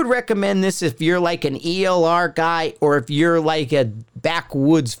 I would recommend this if you're like an ELR guy or if you're like a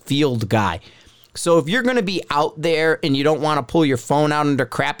backwoods field guy. So if you're going to be out there and you don't want to pull your phone out under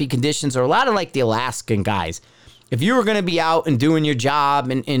crappy conditions, or a lot of like the Alaskan guys, if you were going to be out and doing your job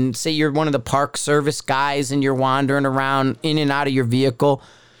and say you're one of the park service guys and you're wandering around in and out of your vehicle,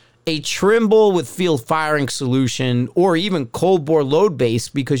 a Trimble with field firing solution or even cold bore load base,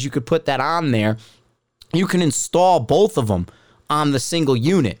 because you could put that on there, you can install both of them on the single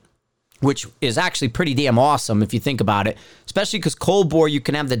unit, which is actually pretty damn awesome if you think about it, especially because cold bore, you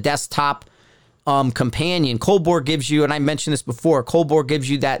can have the desktop companion. Cold bore gives you, and I mentioned this before, cold bore gives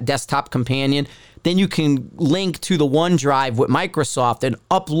you that desktop companion. Then you can link to the OneDrive with Microsoft and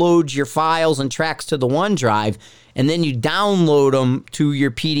upload your files and tracks to the OneDrive, and then you download them to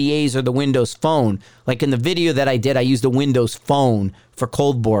your PDAs or the Windows Phone. Like in the video that I did, I used the Windows Phone for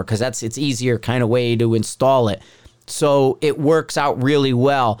cold bore because it's easier kind of way to install it. So it works out really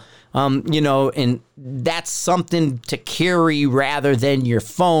well. And that's something to carry rather than your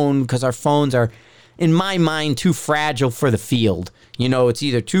phone, because our phones are, in my mind, too fragile for the field. It's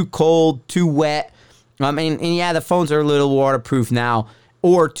either too cold, too wet. And yeah, the phones are a little waterproof now,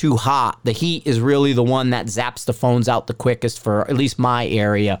 or too hot. The heat is really the one that zaps the phones out the quickest for at least my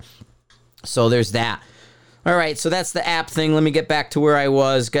area. So there's that. All right, so that's the app thing. Let me get back to where I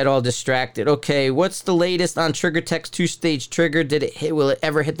was. Got all distracted. Okay, what's the latest on TriggerTech's two-stage trigger? Will it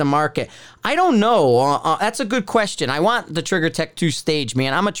ever hit the market? I don't know. That's a good question. I want the TriggerTech two-stage,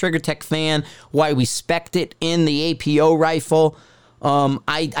 man. I'm a TriggerTech fan. Why we spec'd it in the APO rifle.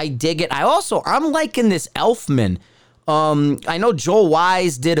 I dig it. I'm liking this Elfman. I know Joel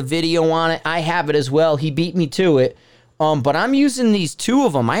Wise did a video on it. I have it as well. He beat me to it. But I'm using these two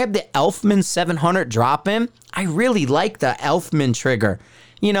of them. I have the Elfman 700 drop-in. I really like the Elfman trigger.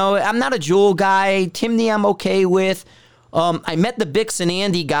 I'm not a Jewel guy. Timney I'm okay with. I met the Bix and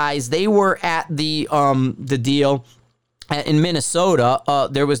Andy guys. They were at the deal in Minnesota.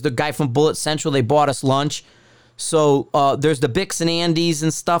 There was the guy from Bullet Central. They bought us lunch. So there's the Bix and Andys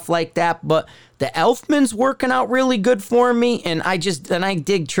and stuff like that. But the Elfman's working out really good for me. And I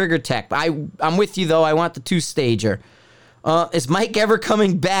dig TriggerTech. I'm with you, though. I want the two-stager. Is Mike ever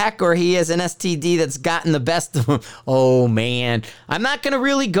coming back, or he has an STD that's gotten the best of him? Oh, man. I'm not going to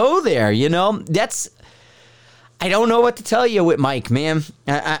really go there, I don't know what to tell you with Mike, man.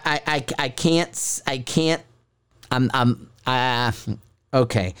 I can't.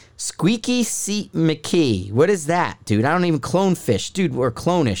 Okay. Squeaky Seat McKee. What is that, dude? I don't even clone fish, dude, or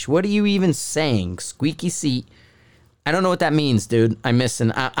clonish. What are you even saying? Squeaky Seat. I don't know what that means, dude. I'm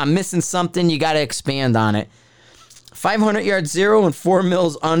missing something. You got to expand on it. 500 yards zero and 4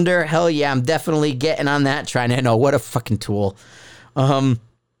 mils under. Hell yeah, I'm definitely getting on that. Trying to know what a fucking tool. Can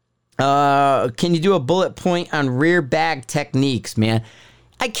you do a bullet point on rear bag techniques, man?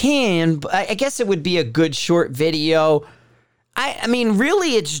 I can, but I guess it would be a good short video. I mean,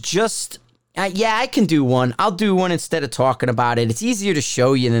 really, it's just, I can do one. I'll do one instead of talking about it. It's easier to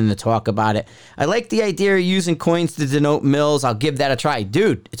show you than to talk about it. I like the idea of using coins to denote mils. I'll give that a try.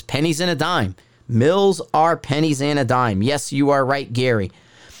 Dude, it's pennies and a dime. Mills are pennies and a dime. Yes, you are right, Gary.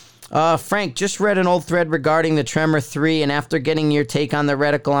 Frank, just read an old thread regarding the Tremor 3, and after getting your take on the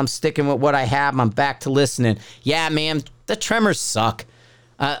reticle, I'm sticking with what I have. I'm back to listening. Yeah, man, the Tremors suck.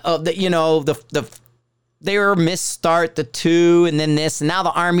 They were a misstart, the 2, and then this, and now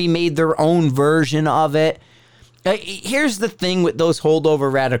the Army made their own version of it. Here's the thing with those holdover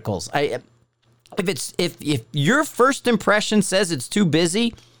reticles. If your first impression says it's too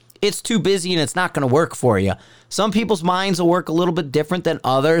busy, it's too busy and it's not going to work for you. Some people's minds will work a little bit different than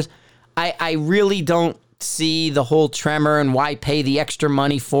others. I really don't see the whole Tremor and why pay the extra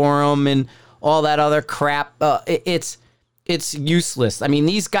money for them and all that other crap. It's useless. I mean,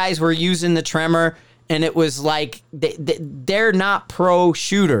 these guys were using the Tremor and it was like they're not pro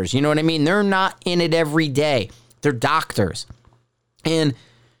shooters. You know what I mean? They're not in it every day. They're doctors. And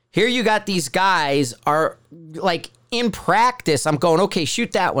here you got these guys are like, in practice, I'm going, okay,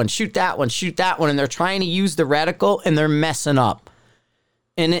 shoot that one, shoot that one, shoot that one. And they're trying to use the reticle and they're messing up.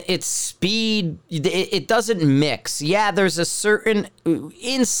 And it's speed. It doesn't mix. Yeah, there's a certain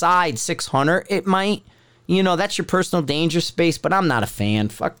inside 600. It might, that's your personal danger space, but I'm not a fan.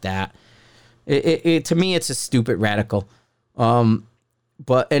 Fuck that. To me, it's a stupid reticle.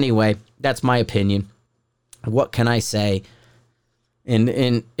 But anyway, that's my opinion. What can I say? And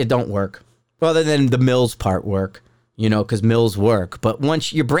it don't work. Other than the mills part work. Because mills work. But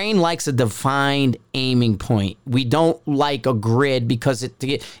once your brain likes a defined aiming point, we don't like a grid because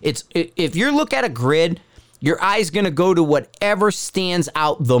if you look at a grid, your eye's going to go to whatever stands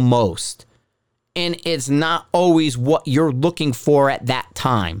out the most. and it's not always what you're looking for at that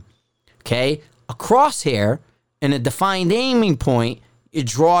time. Okay? A crosshair and a defined aiming point, it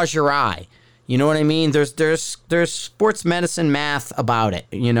draws your eye. You know what I mean? There's sports medicine math about it,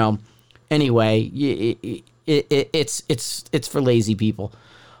 you know. Anyway, it's for lazy people.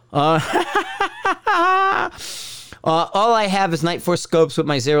 All I have is Night Force scopes with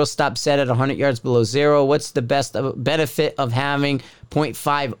my zero stop set at 100 yards below zero. What's the best benefit of having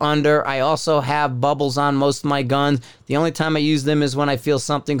 0.5 under? I also have bubbles on most of my guns. The only time I use them is when I feel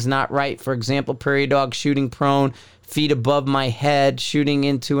something's not right. For example, prairie dog shooting prone, feet above my head, shooting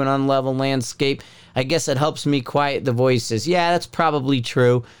into an unlevel landscape. I guess it helps me quiet the voices. Yeah, that's probably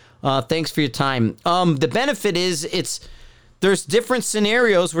true. Thanks for your time. The benefit is there's different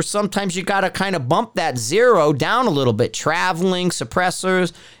scenarios where sometimes you got to kind of bump that zero down a little bit. Traveling,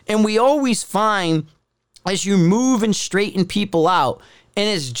 suppressors. And we always find as you move and straighten people out, and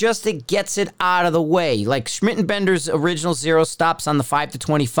it gets it out of the way. Like Schmittenbender's original zero stops on the 5 to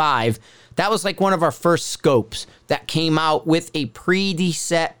 25, that was like one of our first scopes that came out with a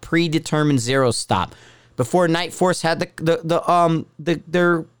predetermined zero stop. Before Night Force had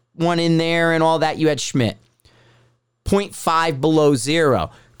their one in there and all that, you had Schmidt. 0.5 below zero,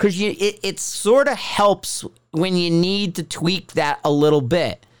 because it sort of helps when you need to tweak that a little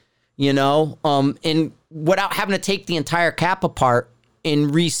bit, you know, and without having to take the entire cap apart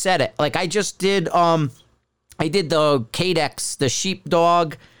and reset it. Like I just did, I did the Cadex, the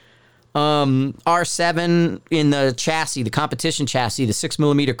Sheepdog R7 in the chassis, the competition chassis, the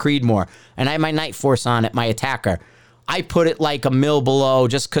 6mm Creedmoor, and I had my Night Force on it, my attacker. I put it like a mil below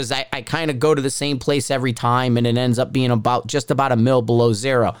just because I kind of go to the same place every time, and it ends up being just about a mil below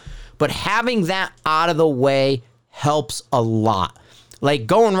zero. But having that out of the way helps a lot. Like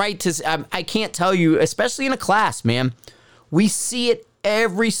going right to, I can't tell you, especially in a class, man, we see it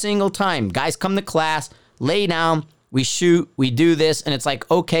every single time. Guys come to class, lay down, we shoot, we do this, and it's like,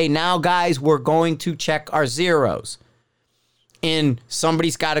 okay, now guys, we're going to check our zeros. And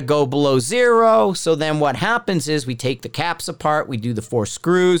somebody's got to go below zero. So then what happens is we take the caps apart, we do the 4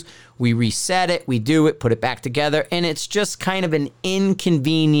 screws, we reset it, we do it, put it back together, and it's just kind of an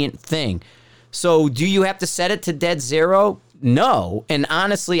inconvenient thing. So do you have to set it to dead zero? No. And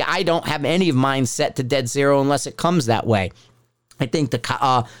honestly, I don't have any of mine set to dead zero unless it comes that way. I think the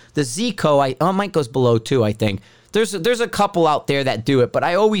Zico, mine goes below 2, I think. There's a couple out there that do it, but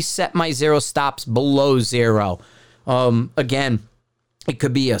I always set my zero stops below zero. Again, it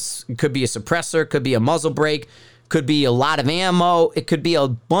could be a suppressor, could be a muzzle brake, could be a lot of ammo. It could be a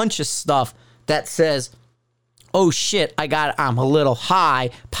bunch of stuff that says, oh shit, I'm a little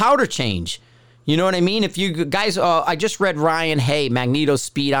high, powder change. You know what I mean? If you guys, I just read Ryan Hay, Magneto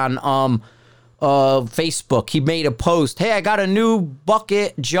Speed on, Facebook. He made a post. Hey, I got a new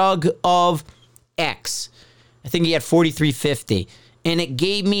bucket jug of X. I think he had 4350, and it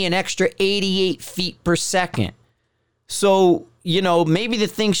gave me an extra 88 feet per second. So, you know, maybe the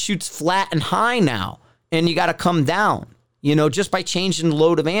thing shoots flat and high now, and you got to come down, you know, just by changing the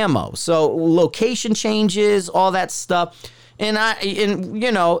load of ammo. So location changes, all that stuff. And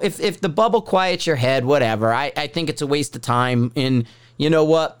you know, if the bubble quiets your head, whatever, I think it's a waste of time. And you know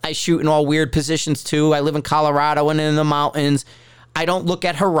what? I shoot in all weird positions too. I live in Colorado and in the mountains. I don't look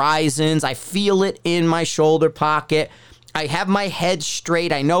at horizons. I feel it in my shoulder pocket. I have my head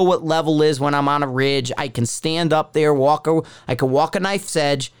straight. I know what level is when I'm on a ridge. I can stand up there, I can walk a knife's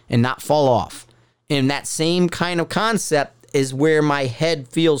edge and not fall off. And that same kind of concept is where my head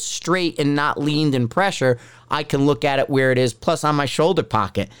feels straight and not leaned in pressure. I can look at it where it is, plus on my shoulder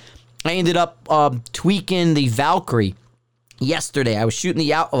pocket. I ended up tweaking the Valkyrie yesterday. I was shooting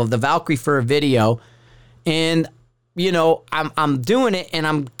the Valkyrie for a video, and you know, I'm doing it, and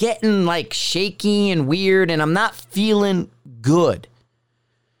I'm getting like shaky and weird, and I'm not feeling good.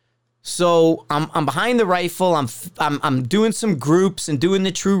 So I'm behind the rifle. I'm doing some groups and doing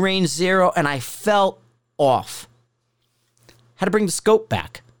the true range zero, and I felt off. Had to bring the scope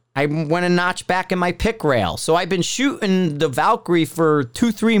back. I went a notch back in my pick rail. So I've been shooting the Valkyrie for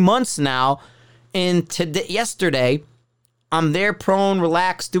 2-3 months now, and yesterday I'm there prone,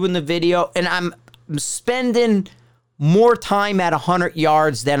 relaxed, doing the video, and I'm spending more time at 100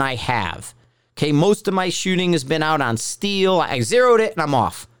 yards than I have. Okay, most of my shooting has been out on steel. I zeroed it, and I'm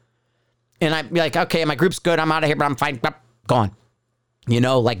off. And I'm like, okay, my group's good. I'm out of here, but I'm fine. Gone. You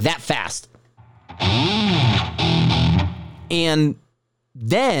know, like that fast. And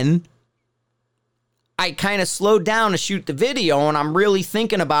then I kind of slowed down to shoot the video, and I'm really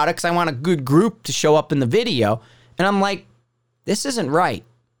thinking about it because I want a good group to show up in the video. And I'm like, this isn't right.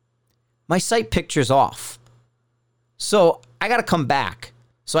 My sight picture's off. So I got to come back.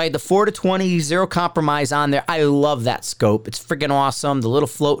 So I had the 4-20, zero compromise on there. I love that scope. It's freaking awesome. The little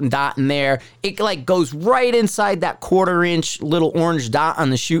floating dot in there. It like goes right inside that 1/4 inch little orange dot on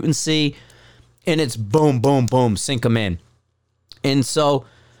the shoot and see. And it's boom, boom, boom, sink them in. And so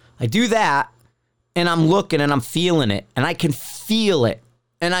I do that and I'm looking and I'm feeling it and I can feel it.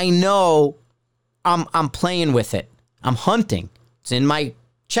 And I know I'm playing with it. I'm hunting. It's in my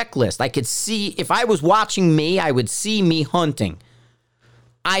checklist. I could see, if I was watching me, I would see me hunting.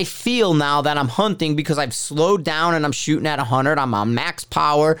 I feel now that I'm hunting because I've slowed down and I'm shooting at 100. I'm on max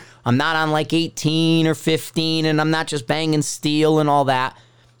power. I'm not on like 18 or 15 and I'm not just banging steel and all that.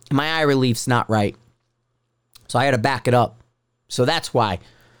 My eye relief's not right. So I had to back it up. So that's why.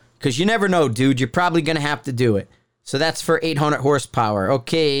 Because you never know, dude. You're probably going to have to do it. So that's for 800 horsepower.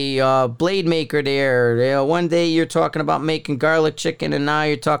 Okay, blade maker there. One day you're talking about making garlic chicken, and now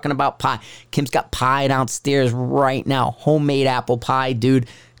you're talking about pie. Kim's got pie downstairs right now. Homemade apple pie, dude,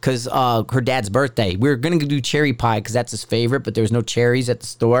 because her dad's birthday. We were going to do cherry pie because that's his favorite, but there was no cherries at the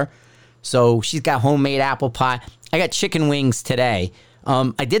store. So she's got homemade apple pie. I got chicken wings today.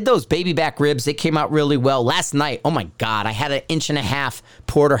 I did those baby back ribs. They came out really well. Last night, oh my God, I had an 1.5 inch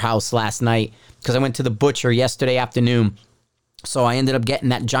porterhouse last night because I went to the butcher yesterday afternoon. So I ended up getting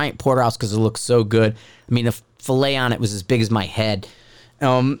that giant porterhouse because it looks so good. I mean, the filet on it was as big as my head.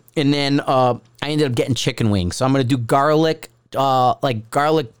 And then I ended up getting chicken wings. So I'm going to do garlic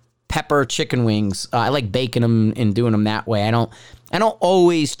pepper chicken wings. I like baking them and doing them that way. I don't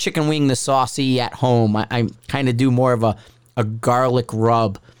always chicken wing the saucy at home. I kind of do more of a garlic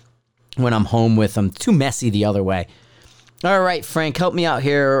rub when I'm home with them. Too messy the other way. All right, Frank, help me out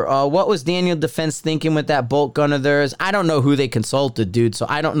here. What was Daniel Defense thinking with that bolt gun of theirs? I don't know who they consulted, dude, so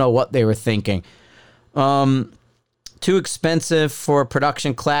I don't know what they were thinking. Too expensive for a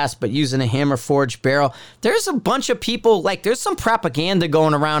production class, but using a hammer forged barrel. There's a bunch of people, like, there's some propaganda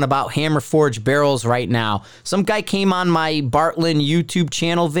going around about hammer forged barrels right now. Some guy came on my Bartlin YouTube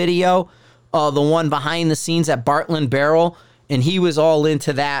channel video, the one behind the scenes at Bartlin Barrel, and he was all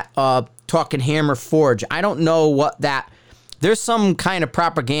into that, talking hammer forge. I don't know what that... There's some kind of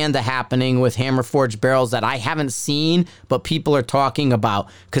propaganda happening with hammer forged barrels that I haven't seen, but people are talking about,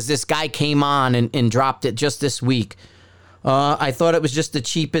 because this guy came on and dropped it just this week. I thought it was just the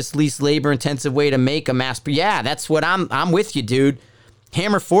cheapest, least labor-intensive way to make a mass... Yeah, that's what I'm with you, dude.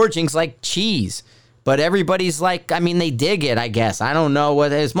 Hammer forging's like cheese. But everybody's like, I mean, they dig it, I guess. I don't know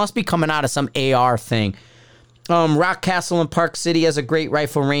what it is. Must be coming out of some AR thing. Rock Castle in Park City has a great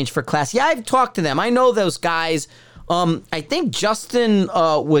rifle range for class. Yeah, I've talked to them. I know those guys. I think Justin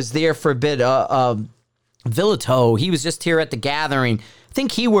was there for a bit. Villito, he was just here at the gathering. I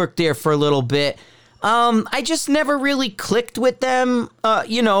think he worked there for a little bit. I just never really clicked with them,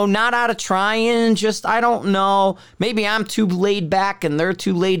 not out of trying, just, I don't know. Maybe I'm too laid back and they're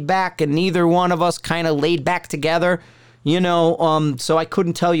too laid back and neither one of us kind of laid back together, so I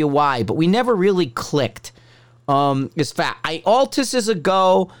couldn't tell you why, but we never really clicked. It's fact. Altus is a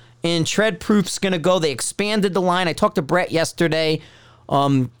go and Tread Proof's going to go. They expanded the line. I talked to Brett yesterday.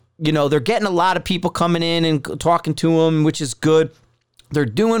 They're getting a lot of people coming in and talking to them, which is good. They're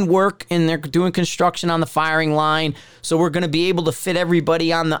doing work and they're doing construction on the firing line, so we're going to be able to fit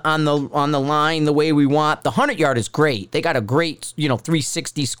everybody on the line the way we want. The 100 yard is great. They got a great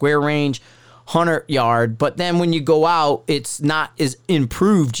 360 square range 100 yard, but then when you go out, it's not as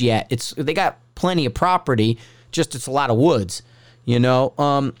improved yet. They got plenty of property, just it's a lot of woods.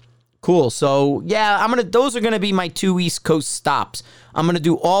 Cool. So yeah, those are gonna be my 2 East Coast stops. I'm gonna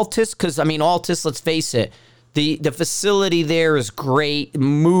do Altus because Altus. Let's face it. The facility there is great.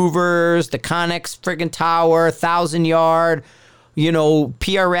 Movers, the Connex friggin' tower, 1,000 yard,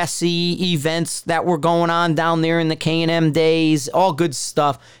 PRSE events that were going on down there in the K&M days, all good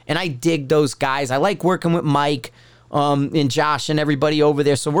stuff. And I dig those guys. I like working with Mike and Josh and everybody over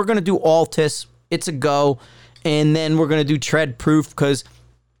there. So we're going to do Altus. It's a go. And then we're going to do Tread Proof because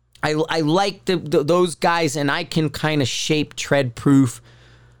I like those guys and I can kind of shape Tread Proof.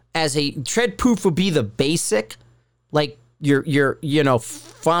 As a Tread Proof would be the basic, like your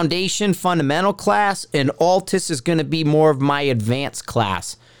foundation fundamental class, and Altus is going to be more of my advanced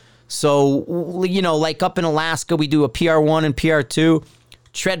class. So, like up in Alaska, we do a PR1 and PR2.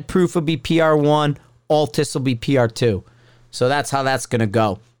 Tread Proof will be PR1, Altus will be PR2. So that's how that's going to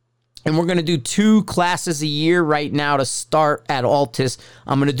go. And we're going to do 2 classes a year right now to start at Altus.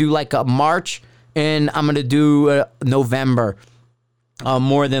 I'm going to do like a March and I'm going to do November.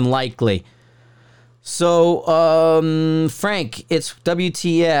 More than likely. So, Frank, it's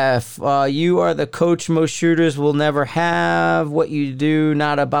WTF. You are the coach most shooters will never have. What you do,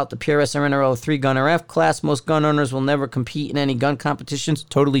 not about the PRS or NRL 3 gun or F class. Most gun owners will never compete in any gun competitions.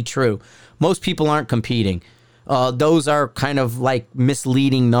 Totally true. Most people aren't competing. Those are kind of like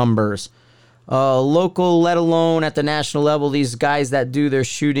misleading numbers. Local, let alone at the national level, these guys that do their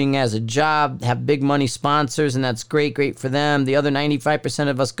shooting as a job have big money sponsors, and that's great for them. The other 95%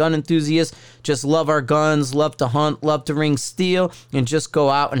 of us gun enthusiasts just love our guns, love to hunt, love to ring steel, and just go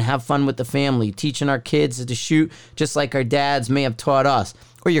out and have fun with the family, teaching our kids to shoot just like our dads may have taught us,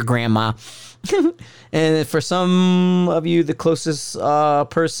 or your grandma. And for some of you, the closest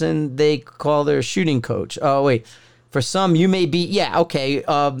person they call their shooting coach. Oh, wait. For some, you may be,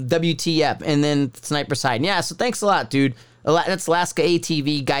 WTF, and then Sniper Side. Yeah, so thanks a lot, dude. That's Alaska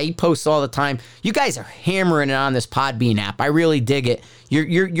ATV guy. He posts all the time. You guys are hammering it on this PodBean app. I really dig it.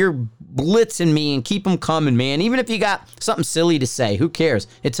 You're blitzing me, and keep them coming, man. Even if you got something silly to say, who cares?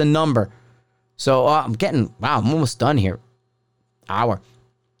 It's a number. So I'm almost done here. Hour.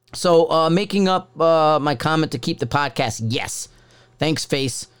 So making up my comment to keep the podcast. Yes. Thanks,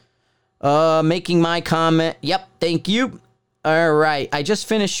 Face. Making my comment. Yep, thank you. All right. I just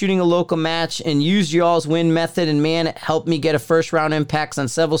finished shooting a local match and used y'all's win method, and man, it helped me get a first round impacts on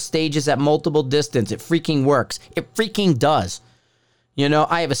several stages at multiple distance. It freaking works. It freaking does. You know,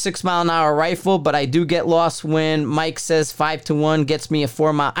 I have a 6 mile an hour rifle, but I do get lost when Mike says 5-1 gets me a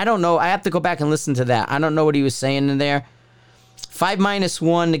 4 mile. I don't know. I have to go back and listen to that. I don't know what he was saying in there.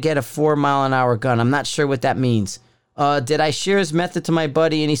 5-1 to get a 4 mile an hour gun. I'm not sure what that means. Did I share his method to my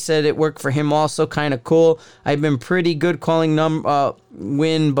buddy, and he said it worked for him also. Kind of cool. I've been pretty good calling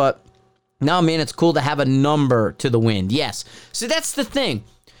win, but now, man, it's cool to have a number to the win. Yes. So that's the thing.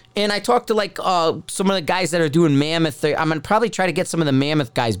 And I talked to some of the guys that are doing Mammoth. I'm going to probably try to get some of the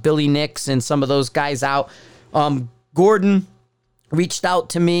Mammoth guys, Billy Nix and some of those guys out. Gordon reached out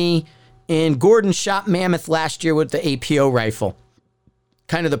to me, and Gordon shot Mammoth last year with the APO rifle,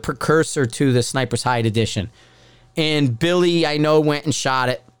 kind of the precursor to the Sniper's Hide edition. And Billy, I know, went and shot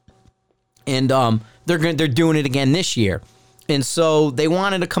it, and they're doing it again this year. And so they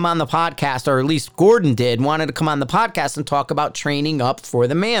wanted to come on the podcast, or at least Gordon wanted to come on the podcast and talk about training up for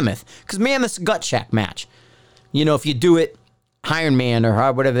the Mammoth, because Mammoth's a gut check match. You know, if you do it Iron Man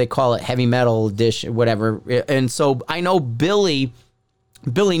or whatever they call it, heavy metal edition, whatever. And so I know Billy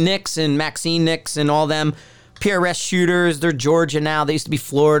Nix and Maxine Nix and all them. PRS shooters, they're Georgia now. They used to be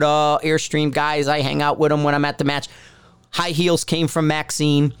Florida Airstream guys. I hang out with them when I'm at the match. High Heels came from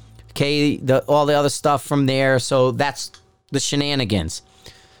Maxine. Okay, all the other stuff from there. So that's the shenanigans.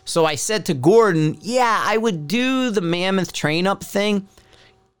 So I said to Gordon, yeah, I would do the Mammoth train-up thing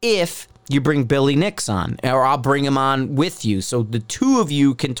if you bring Billy Nix on, or I'll bring him on with you. So the two of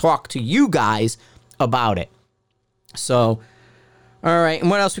you can talk to you guys about it. So... all right, and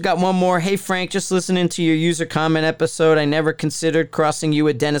what else? We got one more. Hey, Frank, just listening to your user comment episode. I never considered crossing you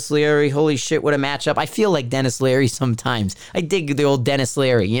with Dennis Leary. Holy shit, what a matchup. I feel like Dennis Leary sometimes. I dig the old Dennis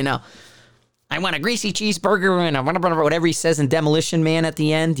Leary, you know. I want a greasy cheeseburger and I want whatever he says in Demolition Man at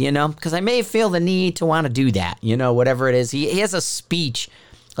the end, you know, because I may feel the need to want to do that, you know, whatever it is. He has a speech,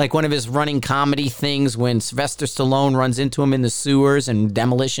 like one of his running comedy things when Sylvester Stallone runs into him in the sewers and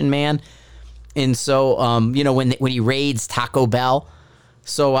Demolition Man. And so, you know, when he raids Taco Bell.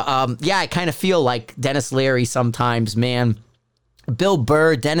 So, yeah, I kind of feel like Dennis Leary sometimes, man. Bill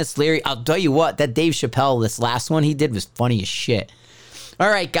Burr, Dennis Leary. I'll tell you what, that Dave Chappelle, this last one he did was funny as shit. All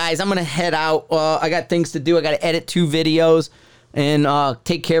right, guys, I'm going to head out. I got things to do. I got to edit 2 videos and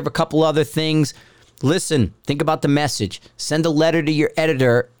take care of a couple other things. Listen, think about the message. Send a letter to your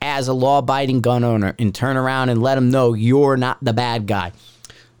editor as a law-abiding gun owner and turn around and let them know you're not the bad guy.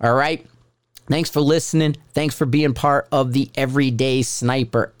 All right? Thanks for listening. Thanks for being part of the Everyday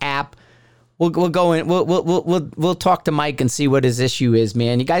Sniper app. We'll go in. We'll talk to Mike and see what his issue is,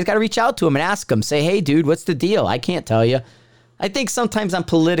 man. You guys got to reach out to him and ask him. Say, hey, dude, what's the deal? I can't tell you. I think sometimes I'm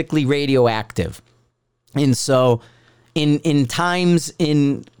politically radioactive, and so in times,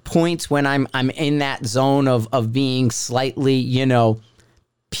 in points when I'm in that zone of being slightly, you know,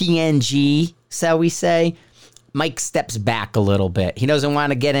 PNG, shall we say. Mike steps back a little bit. He doesn't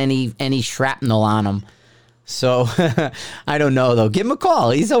want to get any shrapnel on him. So, I don't know, though. Give him a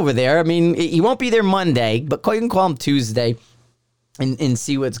call. He's over there. I mean, he won't be there Monday, but you can call him Tuesday and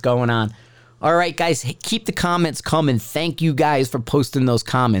see what's going on. All right, guys, keep the comments coming. Thank you guys for posting those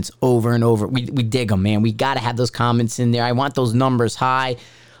comments over and over. We dig them, man. We got to have those comments in there. I want those numbers high.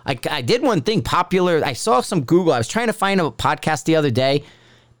 I did one thing popular. I saw some Google. I was trying to find a podcast the other day,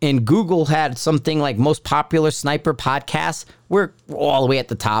 and Google had something like most popular sniper podcasts. We're all the way at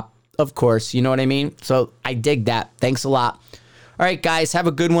the top of course. You know what I mean? So I dig that. Thanks a lot. All right, guys, have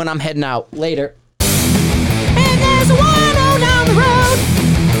a good one. I'm heading out. Later.